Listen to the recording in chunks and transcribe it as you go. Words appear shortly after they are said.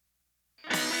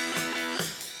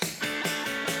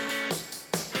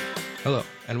Hello,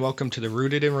 and welcome to the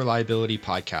Rooted in Reliability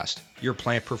podcast, your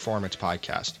plant performance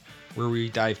podcast, where we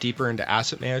dive deeper into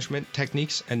asset management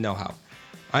techniques and know-how.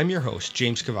 I'm your host,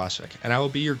 James Kovacevic, and I will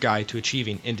be your guide to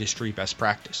achieving industry best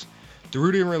practice. The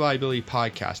Rooted in Reliability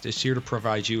podcast is here to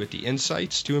provide you with the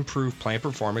insights to improve plant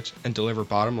performance and deliver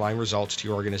bottom-line results to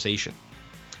your organization.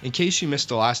 In case you missed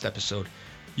the last episode,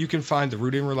 you can find the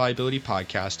Rooted in Reliability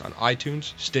podcast on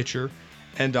iTunes, Stitcher,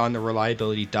 and on the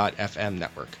Reliability.fm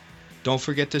network. Don't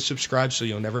forget to subscribe so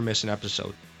you'll never miss an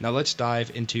episode. Now let's dive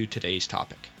into today's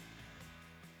topic.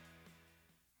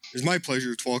 It's my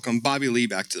pleasure to welcome Bobby Lee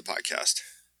back to the podcast.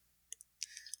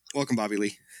 Welcome, Bobby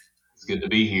Lee. It's good to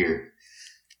be here.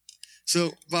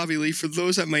 So, Bobby Lee, for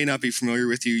those that might not be familiar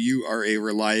with you, you are a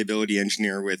reliability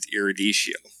engineer with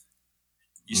Iridicio.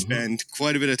 You spend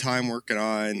quite a bit of time working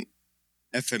on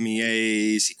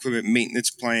FMEAs, equipment maintenance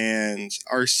plans,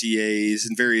 RCAs,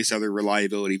 and various other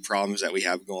reliability problems that we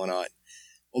have going on.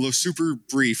 Although super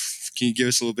brief, can you give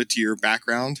us a little bit to your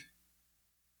background?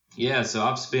 Yeah, so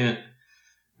I've spent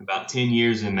about 10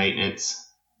 years in maintenance,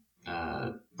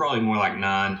 probably more like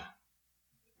 9,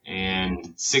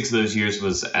 and 6 of those years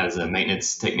was as a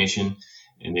maintenance technician,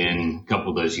 and then a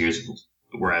couple of those years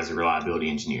were as a reliability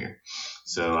engineer.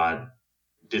 So I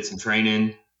did some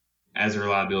training as a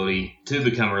reliability to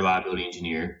become a reliability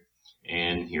engineer,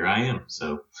 and here I am. So,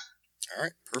 all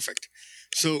right, perfect.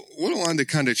 So what I wanted to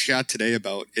kind of chat today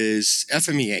about is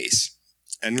FMEAs,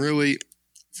 and really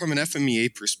from an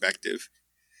FMEA perspective,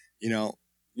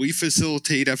 we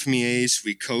facilitate FMEAs,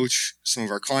 we coach some of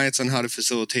our clients on how to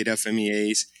facilitate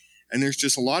FMEAs, and there's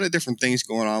just a lot of different things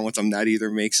going on with them that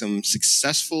either makes them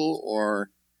successful or,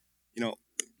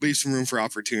 leave some room for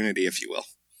opportunity, if you will.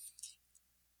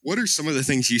 What are some of the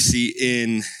things you see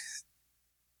in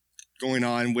going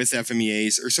on with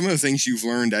FMEAs, or some of the things you've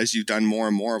learned as you've done more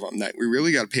and more of them that we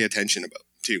really got to pay attention about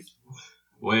too?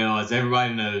 Well, as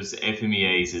everybody knows,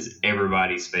 FMEAs is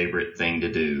everybody's favorite thing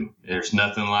to do. There's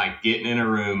nothing like getting in a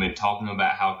room and talking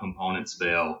about how components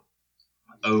fail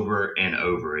over and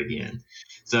over again.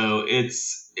 So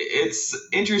it's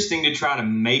interesting to try to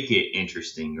make it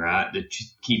interesting, right? To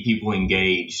keep people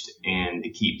engaged and to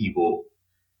keep people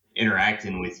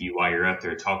interacting with you while you're up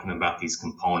there talking about these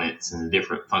components and the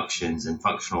different functions and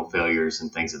functional failures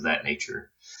and things of that nature.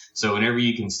 So whenever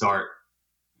you can start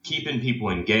keeping people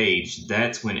engaged,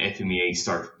 that's when FMEAs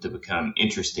start to become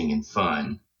interesting and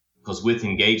fun, because with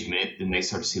engagement, then they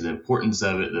start to see the importance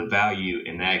of it, the value,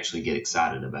 and they actually get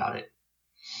excited about it.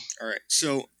 All right.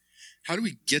 So how do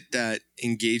we get that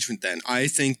engagement then? I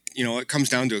think, it comes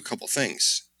down to a couple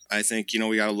things. I think,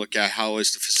 we got to look at how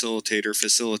is the facilitator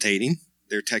facilitating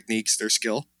their techniques, their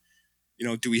skill.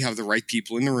 Do we have the right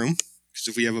people in the room? Because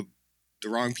if we have the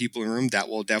wrong people in the room, that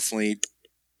will definitely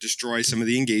destroy some of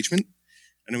the engagement.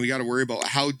 And then we got to worry about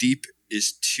how deep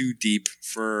is too deep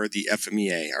for the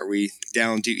FMEA. Are we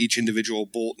down to each individual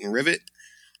bolt and rivet?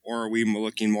 Or are we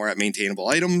looking more at maintainable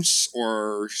items,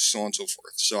 or so on and so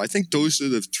forth? So I think those are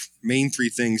the main 3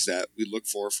 things that we look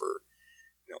for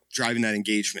driving that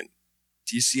engagement.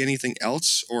 Do you see anything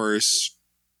else, or is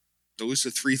those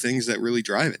the 3 things that really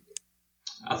drive it?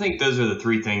 I think those are the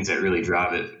 3 things that really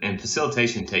drive it. And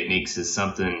facilitation techniques is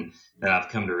something that I've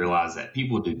come to realize that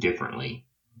people do differently.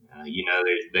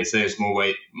 They say there's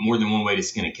more than one way to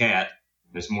skin a cat.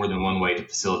 There's more than one way to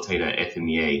facilitate a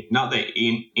FMEA. Not that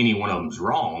any one of them is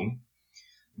wrong,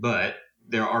 but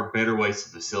there are better ways to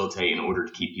facilitate in order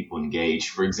to keep people engaged.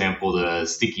 For example, the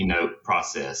sticky note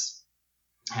process.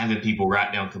 Having people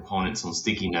write down components on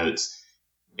sticky notes,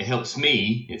 it helps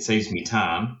me. It saves me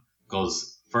time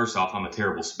because, first off, I'm a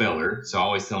terrible speller. So I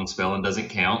always tell them spelling doesn't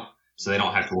count, so they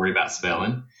don't have to worry about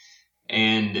spelling.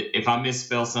 And if I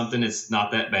misspell something, it's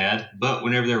not that bad. But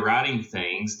whenever they're writing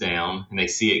things down and they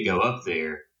see it go up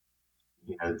there,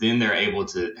 then they're able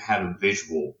to have a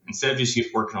visual instead of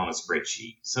just working on a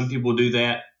spreadsheet. Some people do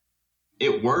that.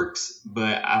 It works,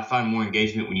 but I find more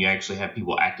engagement when you actually have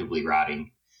people actively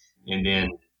writing. And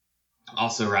then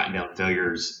also writing down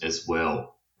failures as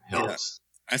well helps.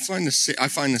 Yeah. I find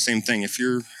the same thing.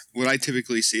 What I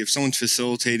typically see, if someone's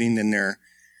facilitating, then they're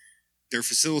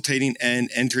facilitating and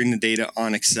entering the data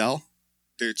on Excel.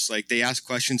 It's like they ask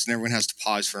questions and everyone has to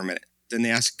pause for a minute. Then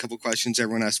they ask a couple questions,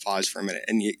 everyone has to pause for a minute.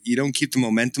 And you don't keep the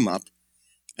momentum up.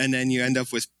 And then you end up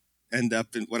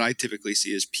in what I typically see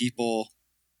is people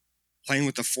playing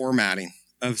with the formatting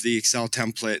of the Excel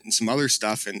template and some other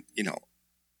stuff. And,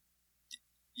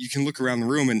 you can look around the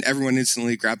room and everyone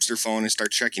instantly grabs their phone and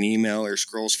starts checking email or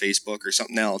scrolls Facebook or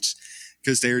something else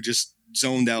because they're just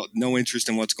zoned out, no interest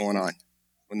in what's going on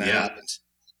when that happens.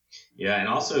 Yeah, and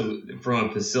also from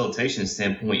a facilitation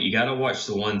standpoint, you got to watch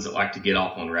the ones that like to get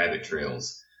off on rabbit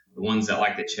trails. the ones that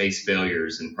like to chase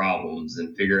failures and problems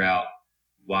and figure out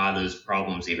why those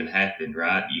problems even happened,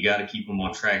 right? You got to keep them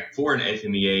on track for an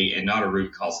FMEA and not a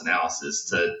root cause analysis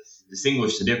to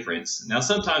distinguish the difference. Now,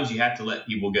 sometimes you have to let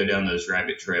people go down those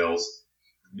rabbit trails,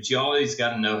 but you always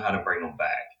got to know how to bring them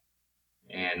back.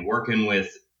 And working with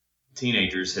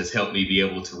teenagers has helped me be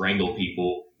able to wrangle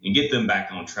people and get them back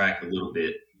on track a little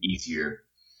bit easier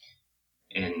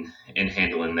in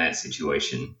handling that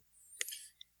situation.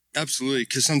 Absolutely,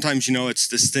 because sometimes, it's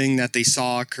this thing that they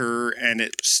saw occur and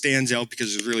it stands out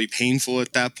because it's really painful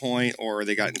at that point, or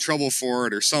they got in trouble for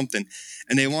it or something,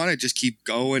 and they want to just keep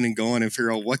going and going and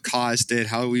figure out what caused it,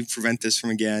 how do we prevent this from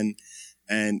again.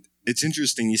 And it's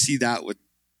interesting, you see that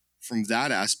from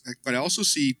that aspect, but I also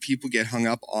see people get hung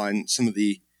up on some of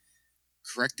the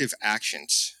corrective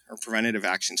actions or preventative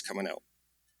actions coming out.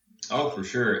 Oh, for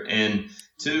sure. And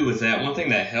two, with that, one thing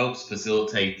that helps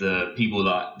facilitate the people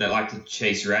that like to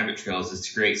chase rabbit trails is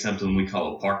to create something we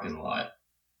call a parking lot.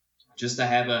 Just to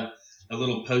have a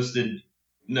little posted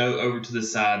note over to the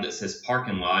side that says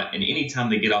parking lot. And anytime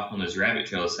they get off on those rabbit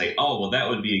trails, say, oh, well, that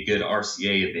would be a good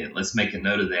RCA event. Let's make a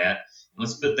note of that.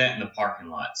 Let's put that in the parking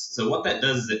lots. So what that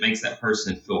does is it makes that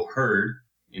person feel heard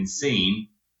and seen,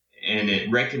 and it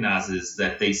recognizes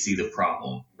that they see the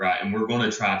problem, right? And we're going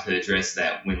to try to address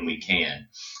that when we can.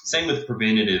 Same with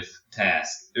preventative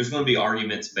tasks. There's going to be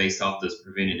arguments based off those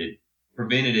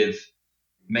preventative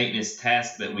maintenance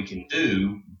tasks that we can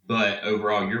do, but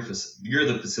overall, you're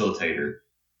the facilitator.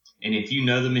 And if you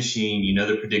know the machine, you know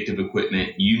the predictive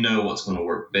equipment, you know what's going to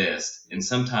work best. And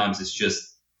sometimes it's just,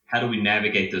 how do we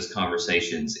navigate those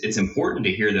conversations? It's important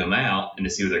to hear them out and to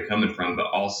see where they're coming from, but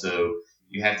also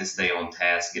you have to stay on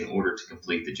task in order to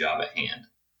complete the job at hand.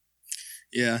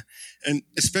 Yeah. And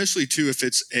especially too, if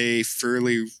it's a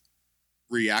fairly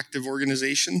reactive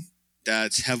organization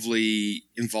that's heavily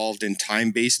involved in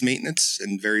time-based maintenance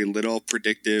and very little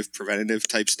predictive, preventative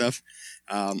type stuff.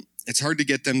 It's hard to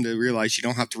get them to realize you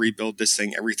don't have to rebuild this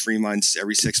thing every 3 months,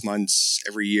 every 6 months,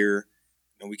 every year.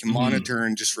 We can monitor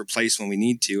and just replace when we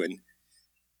need to. And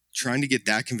trying to get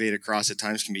that conveyed across at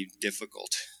times can be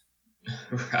difficult.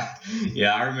 Right.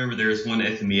 Yeah, I remember there was one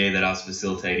FMEA that I was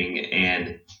facilitating,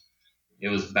 and it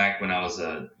was back when I was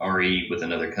a RE with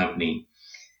another company.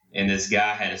 And this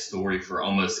guy had a story for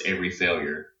almost every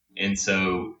failure. And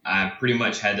so I pretty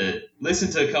much had to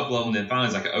listen to a couple of them and finally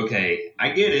was like, okay,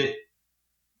 I get it.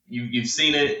 You've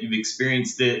seen it. You've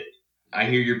experienced it. I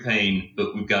hear your pain,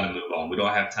 but we've got to move on. We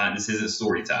don't have time. This isn't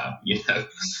story time,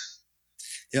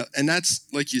 Yeah, and that's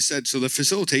like you said. So the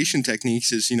facilitation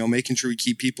techniques is, making sure we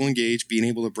keep people engaged, being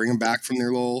able to bring them back from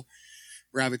their little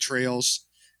rabbit trails,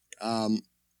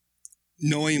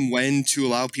 knowing when to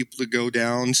allow people to go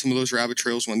down some of those rabbit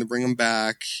trails, when to bring them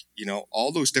back.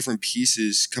 All those different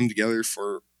pieces come together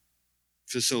for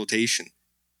facilitation.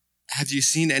 Have you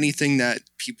seen anything that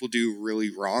people do really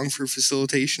wrong for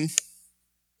facilitation?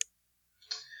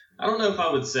 I don't know if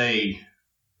I would say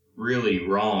really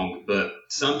wrong, but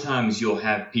sometimes you'll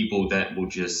have people that will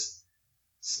just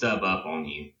stub up on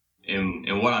you.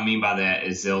 And what I mean by that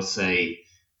is they'll say,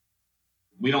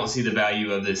 we don't see the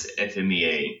value of this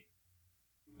FMEA.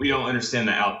 We don't understand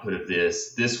the output of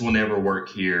this. This will never work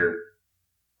here.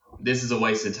 This is a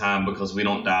waste of time because we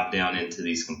don't dive down into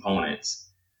these components.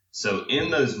 So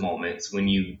in those moments, when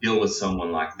you deal with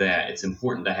someone like that, it's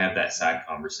important to have that side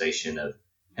conversation of,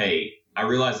 hey, I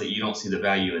realize that you don't see the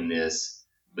value in this,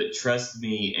 but trust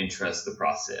me and trust the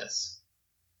process.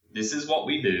 This is what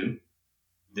we do.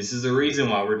 This is the reason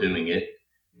why we're doing it,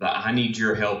 but I need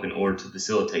your help in order to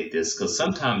facilitate this, because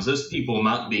sometimes those people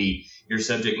might be your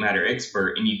subject matter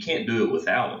expert and you can't do it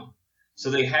without them. So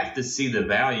they have to see the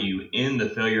value in the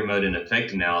failure mode and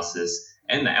effect analysis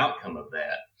and the outcome of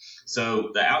that.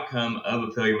 So the outcome of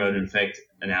a failure mode and effect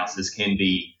analysis can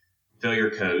be failure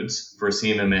codes for a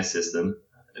CMMS system,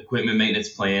 equipment maintenance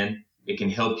plan. It can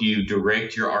help you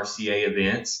direct your RCA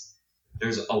events.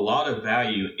 There's a lot of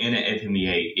value in an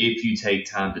FMEA if you take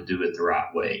time to do it the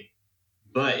right way.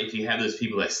 But if you have those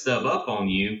people that stub up on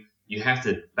you, you have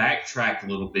to backtrack a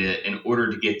little bit in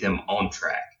order to get them on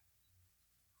track.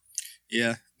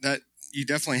 Yeah, that you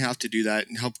definitely have to do that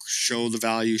and help show the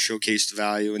value, showcase the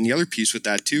value. And the other piece with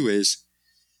that too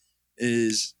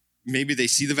is maybe they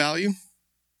see the value,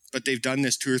 but they've done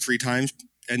this 2 or 3 times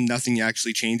and nothing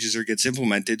actually changes or gets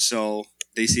implemented. So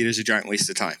they see it as a giant waste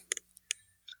of time.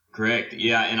 Correct.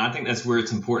 Yeah. And I think that's where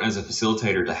it's important as a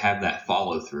facilitator to have that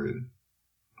follow through,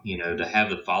 to have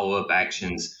the follow up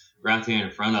actions right there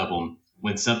in front of them.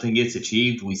 When something gets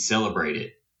achieved, we celebrate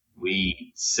it.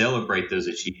 We celebrate those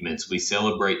achievements. We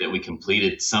celebrate that we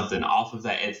completed something off of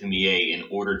that FMEA in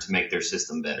order to make their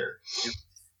system better.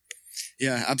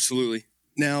 Yeah, absolutely.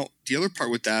 Now, the other part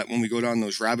with that, when we go down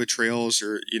those rabbit trails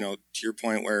or, to your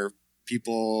point where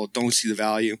people don't see the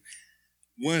value,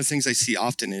 one of the things I see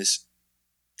often is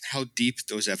how deep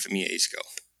those FMEAs go.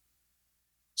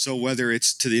 So whether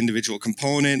it's to the individual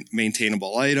component,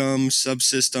 maintainable item,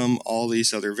 subsystem, all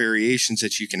these other variations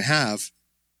that you can have,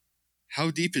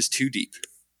 how deep is too deep?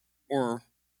 Or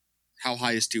how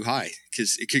high is too high?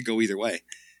 Because it could go either way.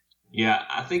 Yeah,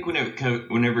 I think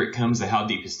whenever it comes to how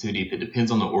deep is too deep, it depends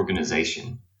on the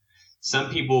organization.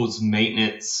 Some people's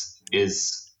maintenance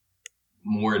is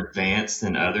more advanced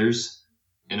than others.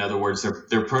 In other words,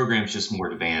 their program's just more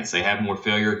advanced. They have more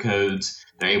failure codes.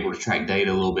 They're able to track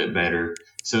data a little bit better.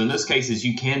 So in those cases,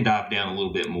 you can dive down a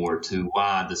little bit more to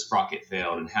why the sprocket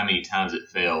failed and how many times it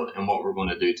failed and what we're going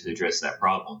to do to address that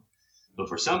problem. But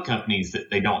for some companies,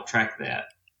 they don't track that.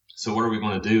 So what are we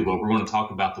going to do? Well, we're going to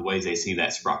talk about the ways they see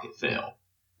that sprocket fail.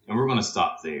 And we're going to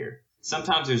stop there.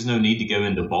 Sometimes there's no need to go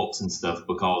into bolts and stuff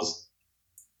because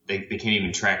they can't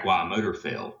even track why a motor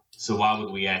failed. So why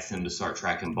would we ask them to start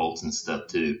tracking bolts and stuff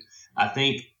too? I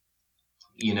think,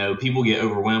 people get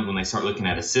overwhelmed when they start looking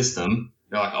at a system.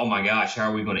 They're like, oh my gosh,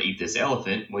 how are we going to eat this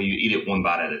elephant? Well, you eat it one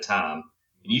bite at a time.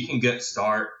 And you can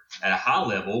start at a high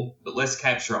level, but let's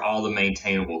capture all the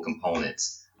maintainable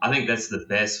components. I think that's the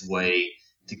best way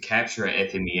to capture an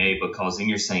FMEA, because then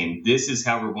you're saying this is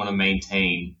how we're going to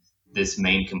maintain this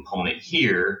main component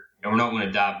here, and we're not going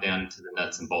to dive down into the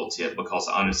nuts and bolts yet because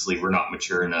honestly we're not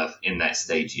mature enough in that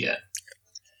stage yet.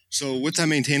 So with that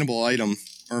maintainable item,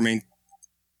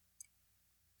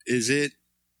 is it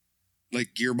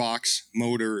like gearbox,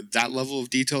 motor, that level of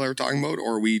detail that we're talking about,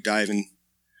 or are we diving?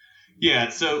 Yeah,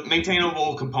 so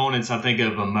maintainable components, I think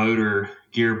of a motor,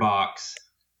 gearbox,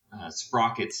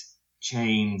 sprockets,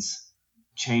 chains,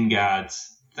 chain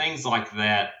guides, things like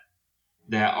that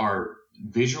are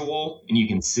visual and you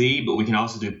can see, but we can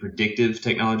also do predictive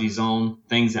technologies on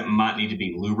things that might need to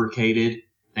be lubricated,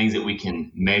 things that we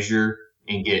can measure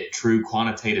and get true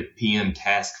quantitative PM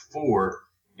task for,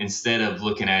 instead of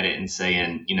looking at it and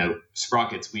saying,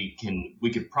 sprockets, we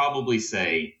could probably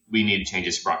say we need to change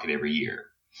a sprocket every year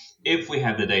if we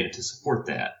have the data to support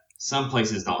that. Some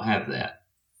places don't have that.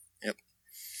 Yep.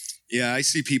 Yeah, I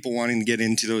see people wanting to get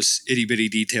into those itty bitty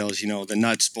details, the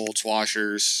nuts, bolts,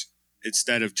 washers,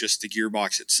 instead of just the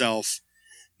gearbox itself.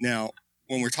 Now,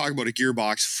 when we're talking about a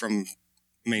gearbox from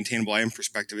a maintainable item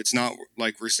perspective, it's not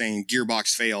like we're saying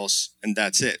gearbox fails and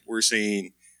that's it. We're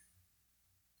saying,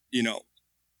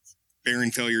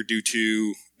 bearing failure due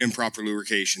to improper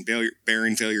lubrication,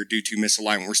 bearing failure due to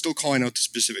misalignment. We're still calling out the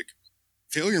specific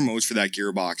failure modes for that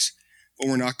gearbox, but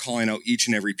we're not calling out each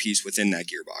and every piece within that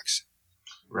gearbox.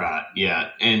 Right. Yeah.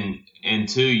 And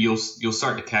two, you'll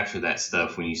start to capture that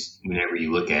stuff whenever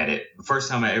you look at it. The first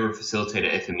time I ever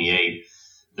facilitated FMEA,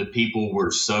 the people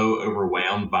were so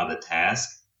overwhelmed by the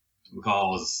task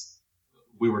because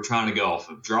we were trying to go off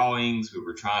of drawings. We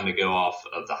were trying to go off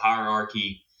of the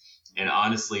hierarchy. And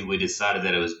honestly, we decided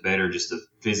that it was better just to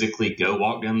physically go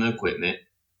walk down the equipment,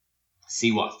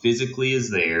 see what physically is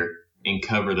there, and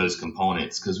cover those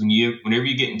components. Because whenever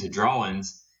you get into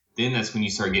drawings, then that's when you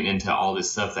start getting into all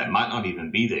this stuff that might not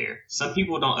even be there. Some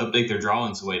people don't update their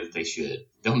drawings the way that they should.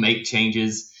 They'll make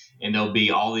changes and there'll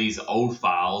be all these old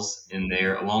files in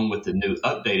there along with the new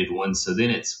updated ones. So then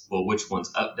it's, well, which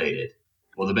one's updated?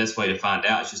 Well, the best way to find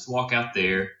out is just walk out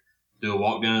there, do a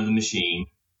walk down to the machine,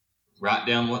 write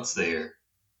down what's there,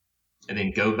 and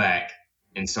then go back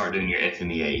and start doing your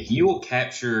FMEA. You will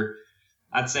capture,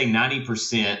 I'd say,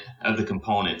 90% of the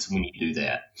components when you do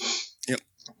that. Yep.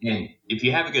 And if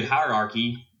you have a good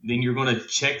hierarchy, then you're going to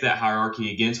check that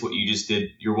hierarchy against what you just did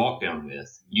your walk down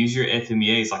with. Use your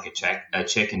FMEAs like a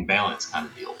check and balance kind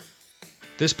of deal.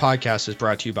 This podcast is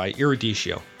brought to you by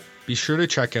Eruditio. Be sure to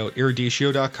check out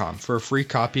eruditio.com for a free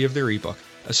copy of their ebook,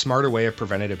 A Smarter Way of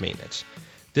Preventative Maintenance.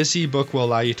 This ebook will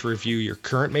allow you to review your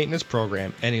current maintenance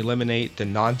program and eliminate the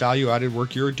non-value-added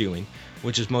work you're doing,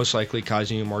 which is most likely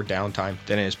causing you more downtime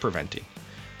than it is preventing.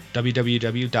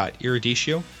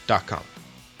 www.eruditio.com.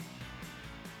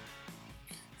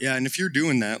 Yeah, and if you're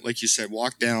doing that, like you said,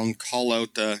 walk down, call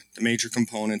out the major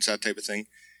components, that type of thing,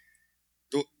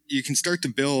 you can start to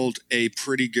build a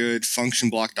pretty good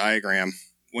function block diagram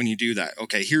when you do that.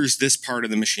 Okay, here's this part of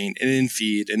the machine, an in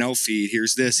feed, an out feed,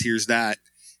 here's this, here's that,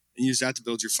 and use that to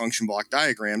build your function block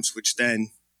diagrams, which then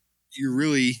you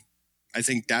really, I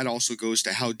think that also goes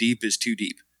to how deep is too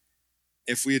deep.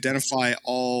 If we identify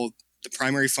all the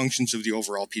primary functions of the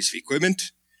overall piece of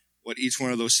equipment, what each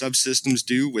one of those subsystems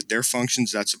do with their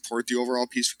functions that support the overall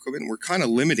piece of equipment, we're kind of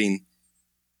limiting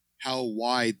how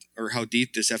wide or how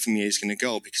deep this FMEA is going to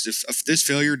go. Because if this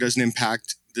failure doesn't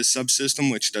impact this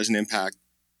subsystem, which doesn't impact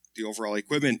the overall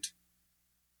equipment,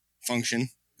 function,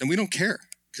 then we don't care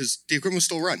because the equipment will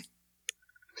still run.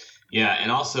 Yeah,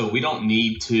 and also we don't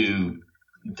need to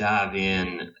dive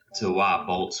in to why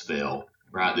bolts fail,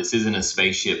 right? This isn't a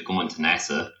spaceship going to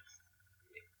NASA.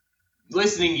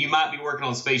 Listening, you might be working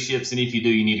on spaceships, and if you do,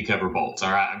 you need to cover bolts.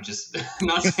 All right, I'm just I'm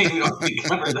not saying we don't need to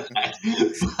cover that,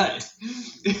 but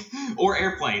or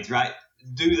airplanes, right?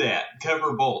 Do that,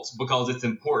 cover bolts because it's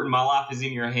important. My life is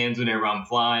in your hands whenever I'm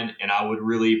flying, and I would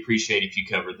really appreciate if you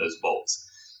covered those bolts.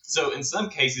 So in some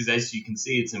cases, as you can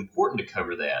see, it's important to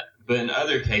cover that. But in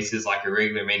other cases, like a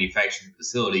regular manufacturing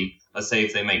facility, let's say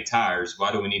if they make tires,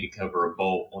 why do we need to cover a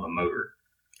bolt on a motor?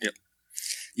 Yep.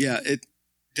 Yeah,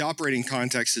 the operating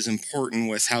context is important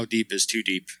with how deep is too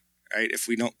deep, right?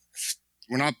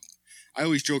 I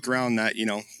always joke around that,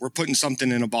 we're putting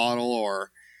something in a bottle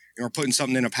or we're putting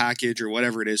something in a package or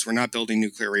whatever it is. We're not building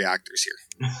nuclear reactors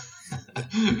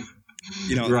here.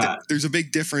 Right. There's a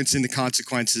big difference in the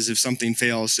consequences if something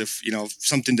fails, if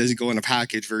something doesn't go in a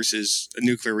package versus a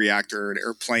nuclear reactor or an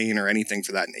airplane or anything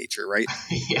for that nature, right?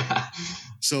 Yeah.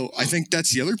 So I think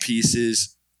that's the other piece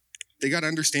is they got to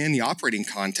understand the operating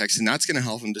context, and that's going to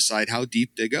help them decide how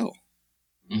deep they go.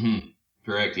 Mm-hmm.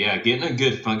 Correct. Yeah. Getting a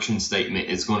good function statement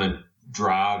is going to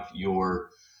drive your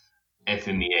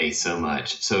FMEA so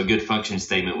much. So a good function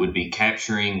statement would be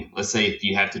capturing, let's say if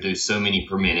you have to do so many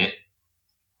per minute,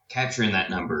 capturing that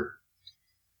number,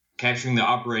 capturing the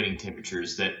operating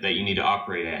temperatures that you need to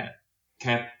operate at,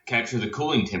 capture the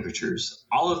cooling temperatures.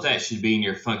 All of that should be in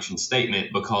your function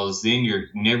statement because then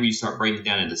whenever you start breaking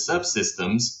down into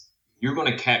subsystems, you're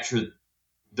going to capture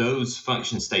those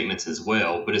function statements as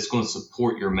well, but it's going to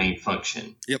support your main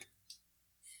function. Yep.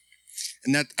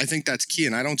 And I think that's key.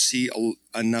 And I don't see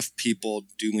enough people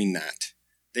doing that.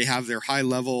 They have their high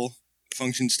level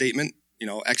function statement,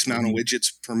 X amount of widgets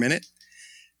per minute.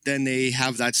 Then they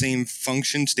have that same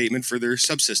function statement for their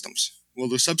subsystems. Well,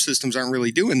 the subsystems aren't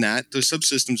really doing that. The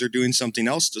subsystems are doing something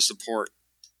else to support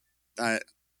that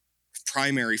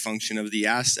primary function of the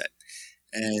asset.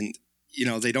 And,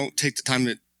 they don't take the time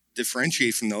to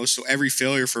differentiate from those. So every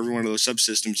failure for every one of those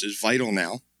subsystems is vital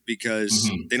now because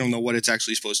they don't know what it's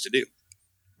actually supposed to do.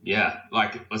 Yeah.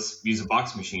 Like let's use a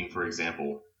box machine, for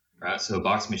example, right? So a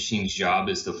box machine's job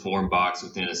is to form box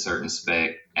within a certain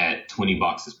spec at 20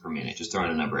 boxes per minute, just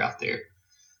throwing a number out there.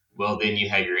 Well, then you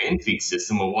have your infeed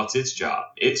system. Well, what's its job?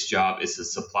 Its job is to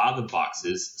supply the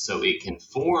boxes so it can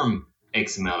form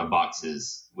X amount of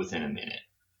boxes within a minute.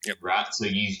 Yep. Right. So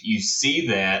you see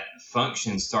that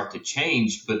function start to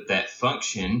change, but that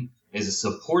function is a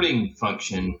supporting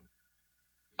function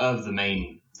of the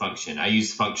main function. I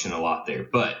use function a lot there,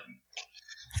 but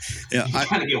yeah, you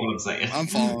kind of get what I'm saying. I'm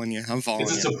following you.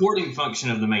 It's a supporting function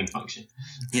of the main function.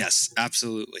 Yes,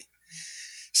 absolutely.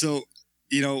 So,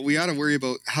 we got to worry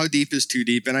about how deep is too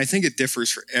deep. And I think it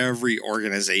differs for every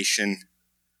organization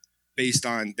based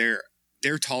on their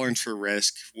tolerance for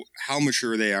risk, how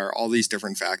mature they are, all these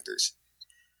different factors.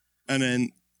 And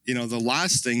then, the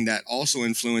last thing that also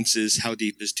influences how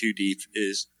deep is too deep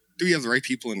is, do we have the right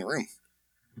people in the room?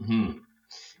 Mm-hmm.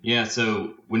 Yeah,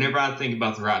 so whenever I think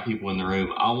about the right people in the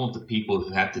room, I want the people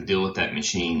who have to deal with that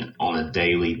machine on a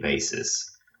daily basis.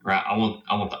 Right? I want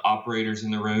the operators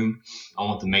in the room. I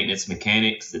want the maintenance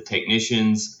mechanics, the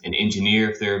technicians, an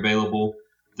engineer if they're available.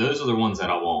 Those are the ones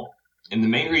that I want. And the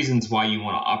main reasons why you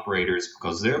want an operator is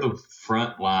because they're the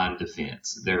front line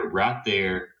defense. They're right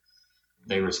there.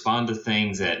 They respond to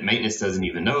things that maintenance doesn't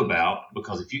even know about,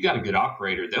 because if you got a good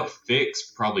operator, they'll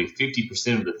fix probably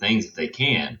 50% of the things that they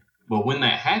can. But when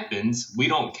that happens, we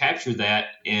don't capture that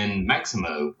in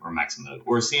Maximo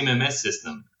or a CMMS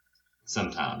system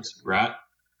sometimes, right?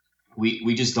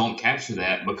 We just don't capture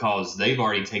that because they've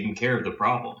already taken care of the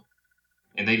problem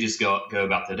and they just go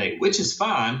about the day, which is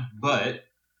fine. But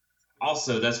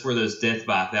also that's where those death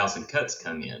by 1,000 cuts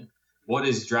come in. What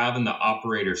is driving the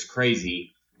operators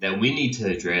crazy that we need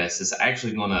to address is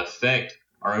actually going to affect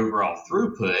our overall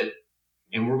throughput,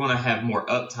 and we're going to have more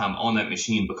uptime on that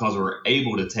machine because we're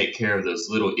able to take care of those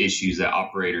little issues that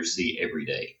operators see every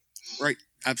day. Right.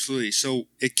 Absolutely. So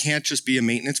it can't just be a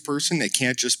maintenance person. It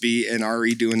can't just be an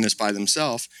RE doing this by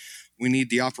themselves. We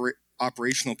need the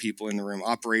operational people in the room,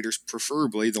 operators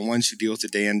preferably, the ones who deal with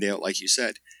it day in, day out, like you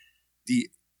said.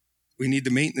 We need the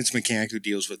maintenance mechanic who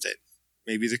deals with it.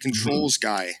 Maybe the controls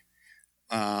guy.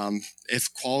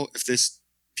 If this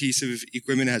piece of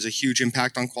equipment has a huge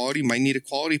impact on quality, might need a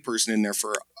quality person in there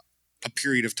for a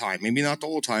period of time. Maybe not the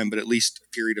whole time, but at least a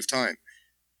period of time.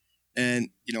 And,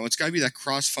 it's got to be that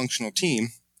cross-functional team,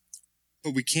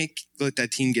 but we can't let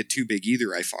that team get too big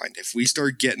either, I find. If we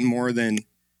start getting more than,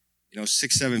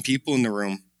 6-7 people in the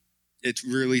room, it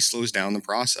really slows down the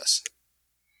process.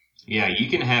 Yeah, you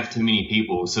can have too many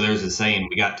people. So there's a saying,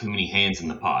 we got too many hands in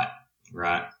the pot,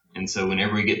 right? And so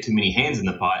whenever we get too many hands in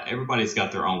the pot, everybody's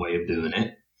got their own way of doing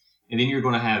it. And then you're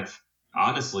going to have,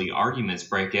 honestly, arguments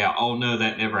break out. Oh, no,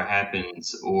 that never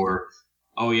happens. Or,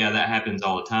 oh, yeah, that happens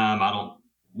all the time. I don't,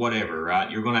 whatever,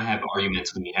 right? You're going to have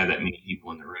arguments when you have that many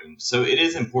people in the room. So it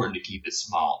is important to keep it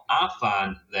small. I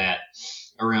find that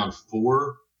around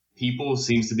 4 people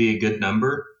seems to be a good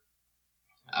number.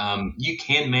 You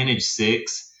can manage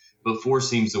 6, but 4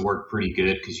 seems to work pretty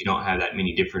good because you don't have that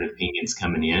many different opinions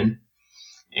coming in,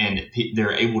 and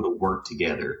they're able to work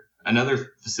together. Another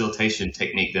facilitation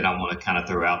technique that I want to kind of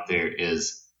throw out there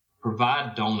is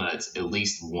provide donuts at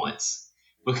least once,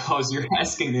 because you're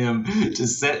asking them to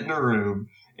sit in a room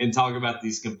and talk about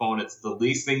these components. The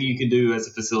least thing you can do as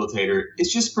a facilitator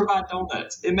is just provide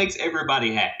donuts. It makes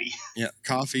everybody happy. Yeah,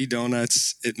 coffee,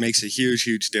 donuts, it makes a huge,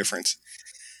 huge difference.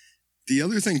 The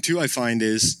other thing too I find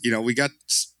is, we got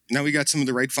some of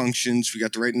the right functions, we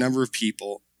got the right number of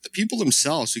people. The people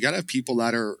themselves, we got to have people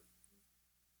that are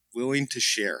willing to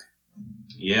share.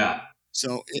 Yeah.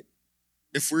 So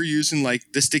if we're using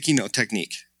like the sticky note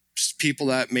technique, people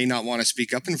that may not want to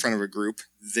speak up in front of a group,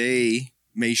 they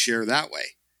may share that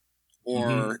way.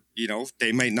 Or,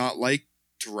 they might not like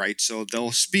to write, so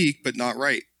they'll speak but not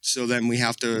write. So then we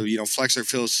have to, flex our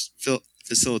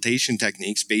facilitation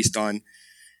techniques based on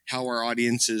how our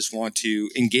audiences want to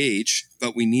engage,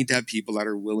 but we need to have people that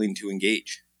are willing to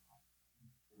engage.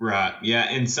 Right. Yeah.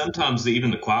 And sometimes even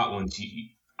the quiet ones,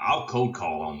 I'll cold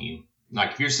call on you.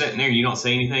 Like if you're sitting there and you don't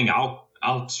say anything,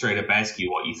 I'll straight up ask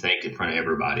you what you think in front of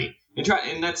everybody.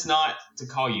 And that's not to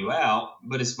call you out,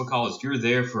 but it's because you're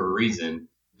there for a reason.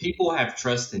 People have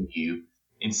trust in you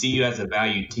and see you as a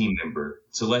valued team member.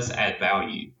 So let's add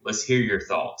value. Let's hear your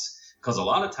thoughts. Because a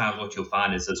lot of times what you'll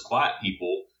find is those quiet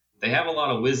people, they have a lot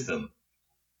of wisdom,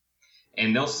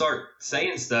 and they'll start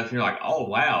saying stuff and you're like, oh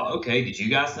wow, okay, did you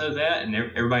guys know that? And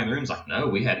everybody in the room's like, no,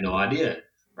 we had no idea.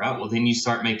 Right. Well, then you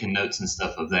start making notes and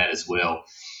stuff of that as well.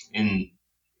 And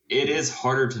it is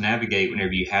harder to navigate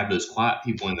whenever you have those quiet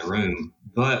people in the room,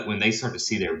 but when they start to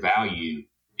see their value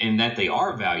and that they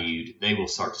are valued, they will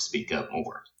start to speak up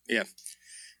more. Yeah.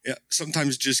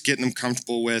 Sometimes just getting them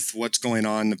comfortable with what's going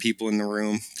on, the people in the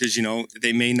room, because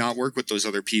they may not work with those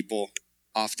other people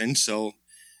often, so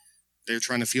they're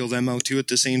trying to feel them out too at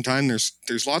the same time.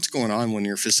 There's lots going on when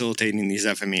you're facilitating these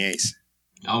FMEAs.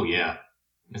 Oh yeah,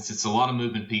 it's a lot of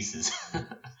moving pieces.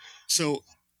 So,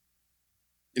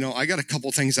 I got a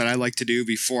couple things that I like to do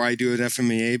before I do an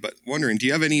FMEA, but wondering, do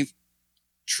you have any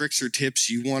tricks or tips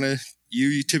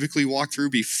you typically walk through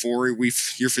before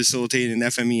you're facilitating an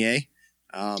FMEA?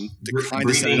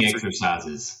 Breathing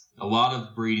exercises. A lot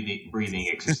of breathing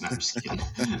exercises.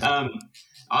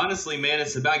 Honestly, man,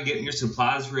 it's about getting your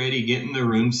supplies ready, getting the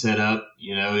room set up.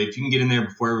 If you can get in there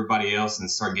before everybody else and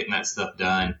start getting that stuff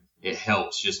done, it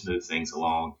helps just move things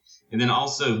along. And then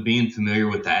also being familiar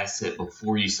with the asset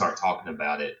before you start talking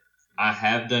about it. I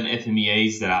have done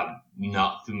FMEAs that I'm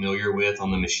not familiar with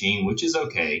on the machine, which is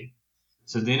okay.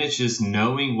 So then it's just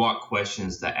knowing what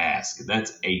questions to ask.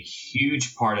 That's a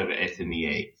huge part of an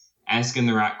FMEA. Asking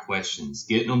the right questions,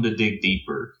 getting them to dig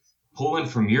deeper, pulling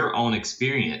from your own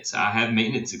experience. I have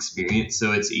maintenance experience,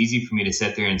 so it's easy for me to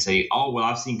sit there and say, oh, well,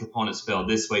 I've seen components fail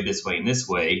this way, and this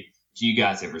way. Do you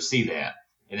guys ever see that?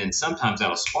 And then sometimes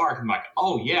that'll spark. I'm like,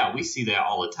 oh, yeah, we see that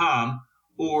all the time.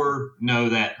 Or no,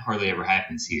 that hardly ever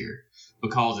happens here,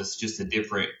 because it's just a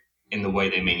different in the way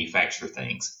they manufacture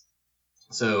things.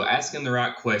 So asking the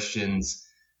right questions,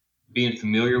 being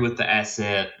familiar with the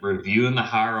asset, reviewing the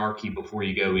hierarchy before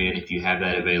you go in if you have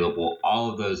that available,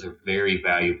 all of those are very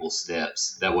valuable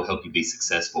steps that will help you be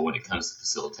successful when it comes to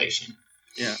facilitation.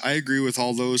 Yeah, I agree with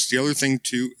all those. The other thing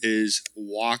too is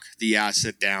walk the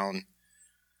asset down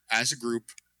as a group.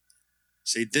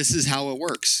 Say, this is how it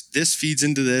works. This feeds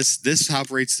into this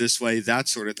operates this way, that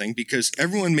sort of thing, because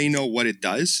everyone may know what it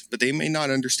does, but they may not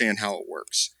understand how it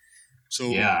works. So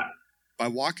yeah. By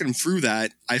walking them through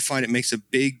that, I find it makes a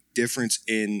big difference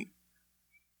in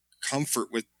comfort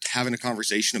with having a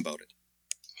conversation about it.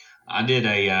 I did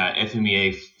a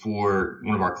FMEA for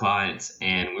one of our clients,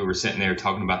 and we were sitting there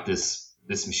talking about this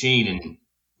machine, and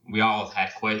we all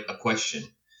had a question.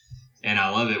 And I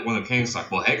love it. One of the mechanics like,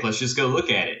 well, heck, let's just go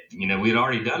look at it. We had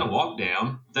already done a walk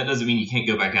down. That doesn't mean you can't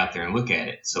go back out there and look at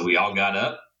it. So we all got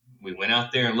up. We went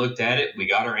out there and looked at it. We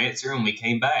got our answer, and we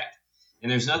came back.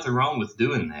 And there's nothing wrong with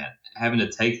doing that. Having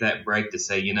to take that break to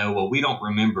say, well, we don't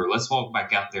remember. Let's walk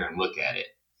back out there and look at it.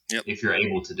 Yep. If you're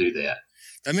able to do that.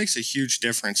 That makes a huge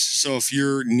difference. So if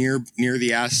you're near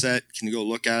the asset, can you go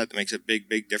look at it? That makes a big,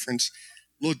 big difference.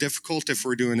 A little difficult if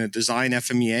we're doing a design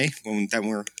FMEA, then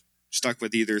we're stuck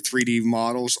with either 3D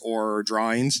models or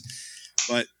drawings.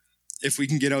 But if we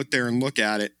can get out there and look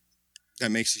at it,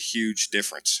 that makes a huge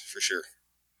difference for sure.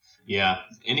 Yeah,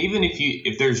 and even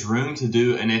if there's room to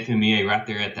do an FMEA right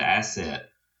there at the asset,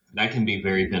 that can be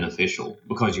very beneficial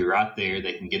because you're right there.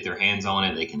 They can get their hands on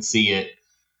it, they can see it,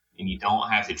 and you don't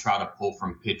have to try to pull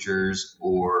from pictures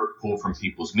or pull from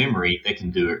people's memory. They can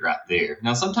do it right there.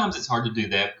 Now, sometimes it's hard to do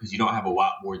that because you don't have a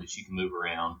whiteboard that you can move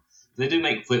around. They do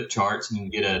make flip charts, and you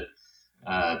can get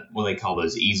what they call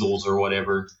those easels or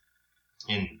whatever,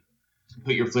 and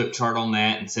put your flip chart on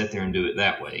that and sit there and do it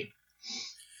that way.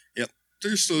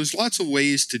 There's lots of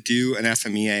ways to do an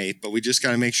FMEA, but we just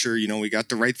got to make sure, we got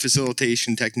the right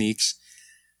facilitation techniques.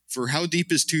 For how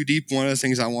deep is too deep, one of the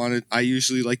things I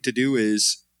usually like to do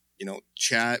is,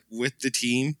 chat with the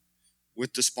team,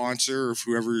 with the sponsor or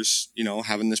whoever's,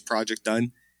 having this project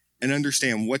done, and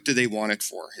understand what do they want it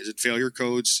for. Is it failure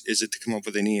codes? Is it to come up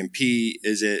with an EMP?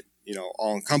 Is it,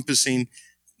 all encompassing?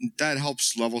 That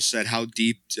helps level set how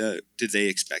deep do they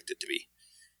expect it to be.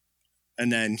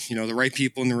 And then, the right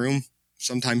people in the room.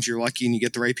 Sometimes you're lucky and you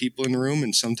get the right people in the room,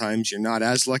 and sometimes you're not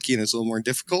as lucky and it's a little more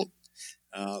difficult.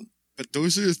 But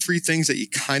those are the three things that you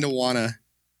kind of want to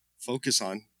focus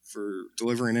on for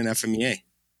delivering an FMEA.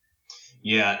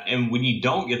 Yeah, and when you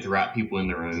don't get the right people in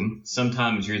the room,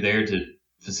 sometimes you're there to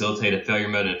facilitate a failure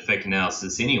mode and effect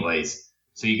analysis anyways,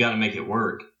 so you got to make it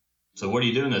work. So what do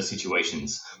you do in those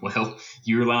situations? Well,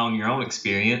 you rely on your own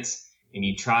experience and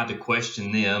you try to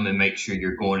question them and make sure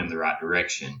you're going in the right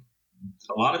direction.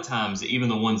 A lot of times, even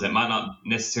the ones that might not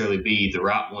necessarily be the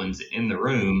right ones in the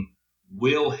room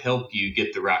will help you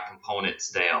get the right components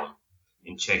down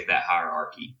and check that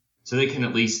hierarchy. So they can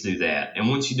at least do that. And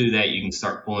once you do that, you can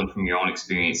start pulling from your own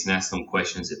experience and ask them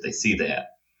questions if they see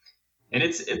that. And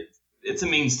it's a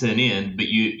means to an end, but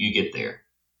you get there.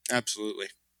 Absolutely.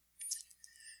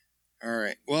 All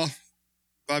right. Well,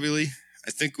 Bobby Lee,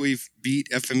 I think we've beat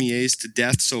FMEAs to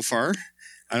death so far.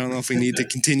 I don't know if we need to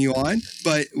continue on,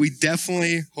 but we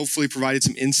definitely, hopefully, provided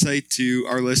some insight to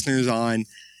our listeners on,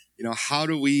 how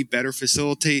do we better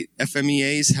facilitate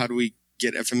FMEAs? How do we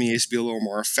get FMEAs to be a little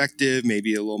more effective,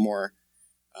 maybe a little more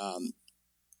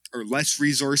or less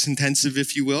resource intensive,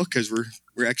 if you will, because we're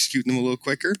executing them a little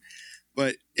quicker.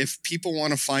 But if people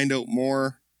want to find out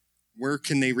more, where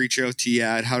can they reach out to you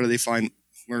at? How do they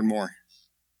learn more?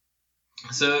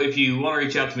 So if you want to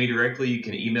reach out to me directly, you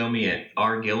can email me at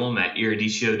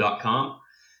rgillum@eruditio.com.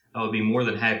 I would be more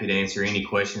than happy to answer any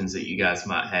questions that you guys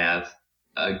might have.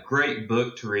 A great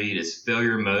book to read is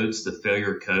Failure Modes, the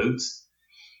Failure Codes.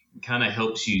 It kind of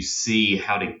helps you see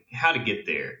how to get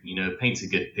there. Paints a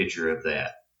good picture of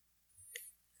that.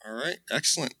 All right,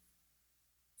 excellent.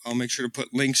 I'll make sure to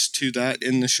put links to that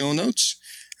in the show notes.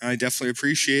 I definitely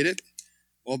appreciate it.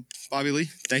 Well, Bobby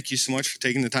Lee, thank you so much for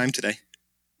taking the time today.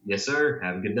 Yes, sir.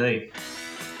 Have a good day.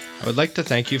 I would like to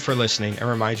thank you for listening and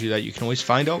remind you that you can always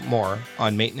find out more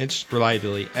on maintenance,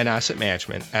 reliability, and asset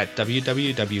management at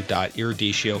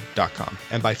www.eruditio.com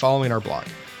and by following our blog.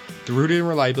 The Rooted in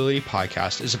Reliability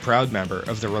podcast is a proud member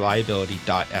of the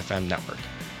Reliability.fm network.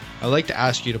 I'd like to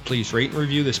ask you to please rate and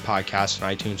review this podcast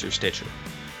on iTunes or Stitcher.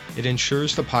 It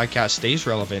ensures the podcast stays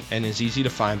relevant and is easy to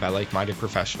find by like-minded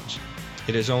professionals.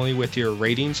 It is only with your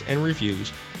ratings and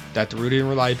reviews that the Rooted in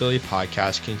Reliability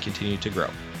podcast can continue to grow.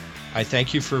 I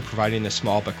thank you for providing this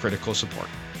small but critical support.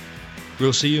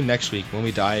 We'll see you next week when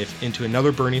we dive into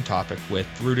another burning topic with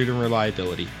Rooted in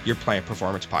Reliability, your plant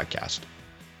performance podcast.